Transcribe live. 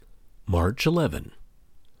March 11.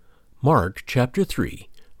 Mark chapter 3,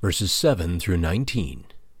 verses 7 through 19.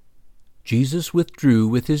 Jesus withdrew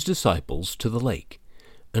with his disciples to the lake,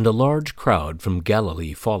 and a large crowd from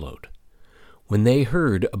Galilee followed. When they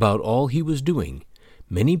heard about all he was doing,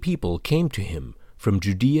 many people came to him from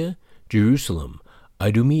Judea, Jerusalem,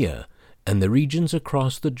 Idumea, and the regions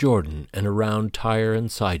across the Jordan and around Tyre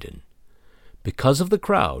and Sidon. Because of the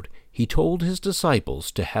crowd, he told his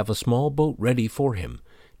disciples to have a small boat ready for him,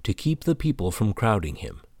 to keep the people from crowding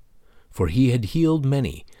him. For he had healed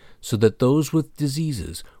many, so that those with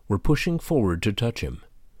diseases were pushing forward to touch him.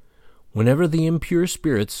 Whenever the impure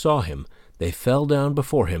spirits saw him, they fell down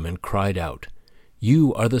before him and cried out,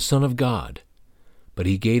 "You are the Son of God." But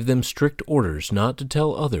he gave them strict orders not to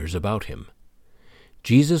tell others about him.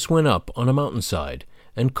 Jesus went up on a mountainside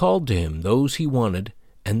and called to him those he wanted,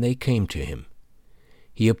 and they came to him.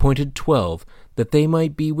 He appointed 12 that they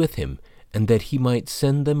might be with him, and that he might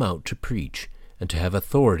send them out to preach, and to have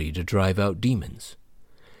authority to drive out demons.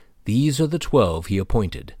 These are the 12 he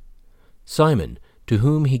appointed: Simon, to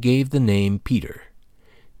whom he gave the name Peter;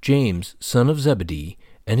 James, son of Zebedee,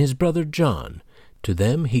 and his brother John; to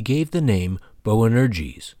them he gave the name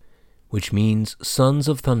Boanerges, which means sons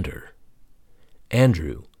of thunder;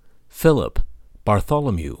 Andrew, Philip,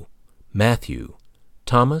 Bartholomew, Matthew,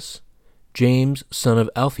 Thomas, James, son of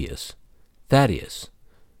Alphaeus, Thaddaeus,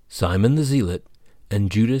 Simon the Zealot,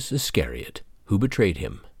 and Judas Iscariot, who betrayed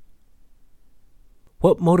him.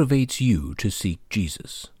 What motivates you to seek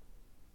Jesus?